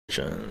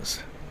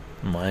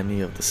Remind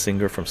me of the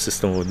singer from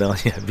System of a Down.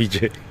 Yeah,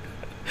 BJ.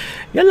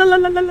 Yeah, la la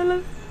la la la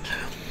la.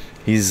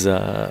 He's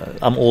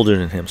I'm older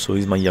than him, so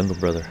he's my younger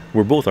brother.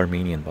 We're both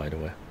Armenian, by the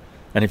way.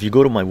 And if you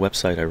go to my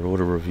website, I wrote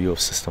a review of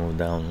System of a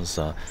Down's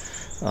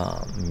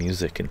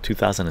music in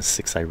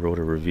 2006. I wrote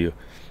a review,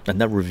 and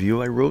that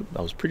review I wrote,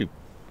 I was pretty.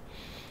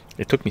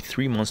 It took me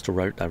 3 months to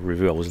write that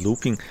review. I was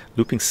looping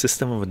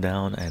System of a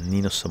Down and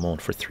Nina Simone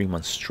for 3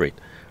 months straight.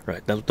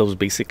 Right, that was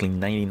basically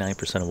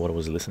 99% of what I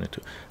was listening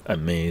to.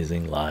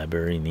 Amazing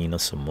library, Nina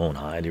Simone,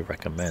 highly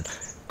recommend.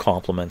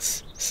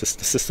 Compliments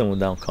System of a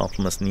Down,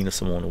 compliments Nina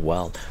Simone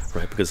well,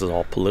 right? Because it's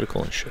all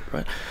political and shit,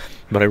 right?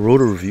 But I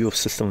wrote a review of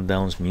System of a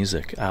Down's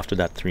music after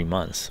that 3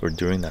 months, or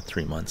during that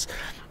 3 months,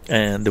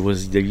 and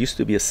there used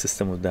to be a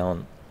System of a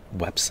Down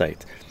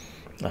website,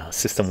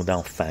 System of a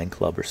Down fan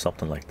club or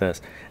something like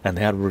this, and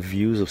they had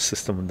reviews of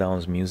System of a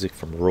Down's music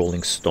from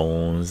Rolling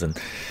Stones and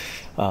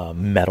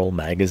metal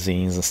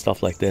magazines and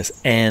stuff like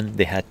this, and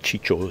they had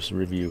chycho's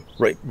review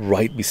right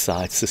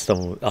beside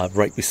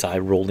right beside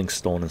Rolling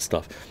Stone and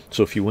stuff.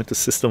 So if you went to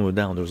System of a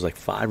Down, there was like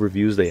 5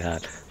 reviews they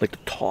had, like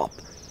the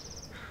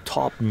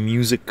top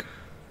music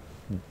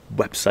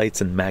websites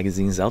and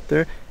magazines out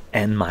there,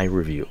 and my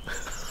review.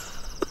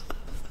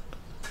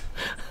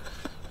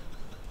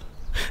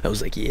 I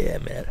was like, yeah,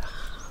 man.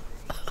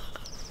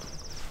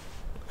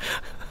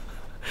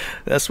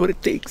 That's what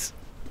it takes.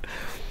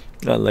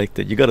 I like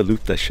that. You gotta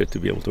loot that shit to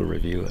be able to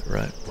review it,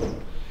 right?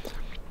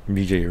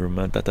 BJ, you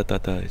remember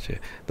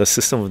the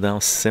System of a Down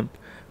simp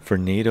for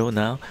Nato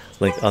now,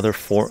 like other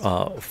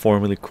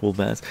formerly cool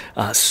bands.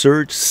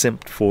 Serj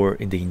simped for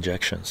in the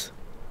Injections.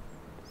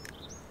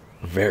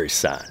 Very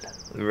sad,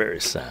 very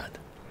sad.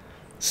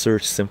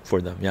 Serj simped for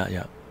them.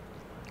 Yeah.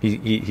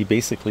 He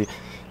basically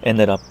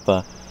ended up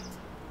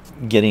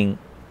getting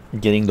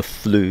the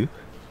flu,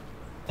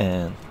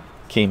 and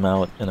came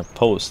out in a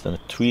post and a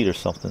tweet or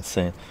something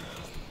saying,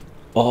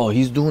 oh,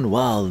 he's doing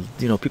well,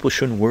 you know, people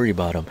shouldn't worry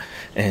about him,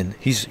 and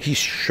he's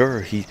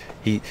sure he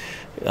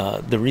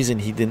the reason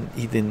he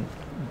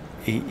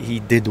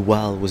did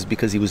well was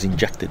because he was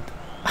injected.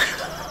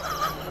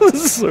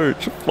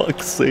 Serj,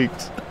 fuck's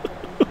sakes.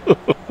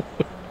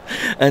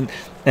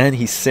 and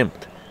he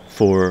simped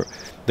for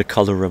the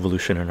color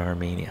revolution in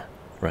Armenia,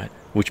 right,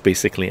 which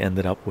basically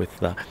ended up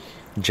with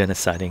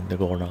genociding the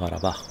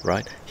Nagorno-Karabakh,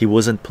 right? He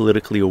wasn't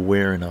politically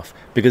aware enough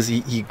because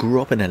he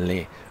grew up in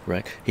LA,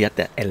 right? He had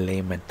that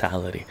LA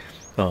mentality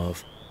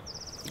of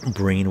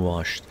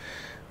brainwashed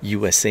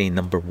USA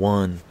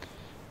 #1,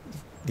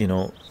 you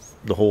know,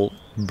 the whole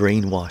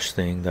brainwash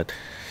thing, that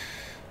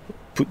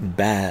Putin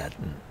bad,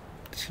 and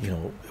you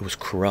know, it was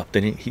corrupt,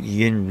 and he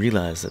didn't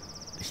realize that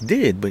he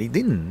did, but he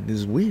didn't.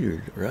 It's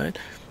weird, right?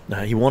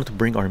 He wanted to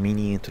bring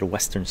Armenia into the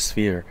Western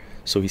sphere,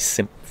 so he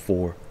simped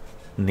for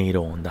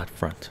NATO on that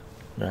front,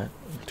 right?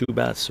 Too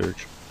bad,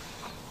 Serj.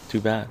 Too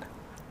bad.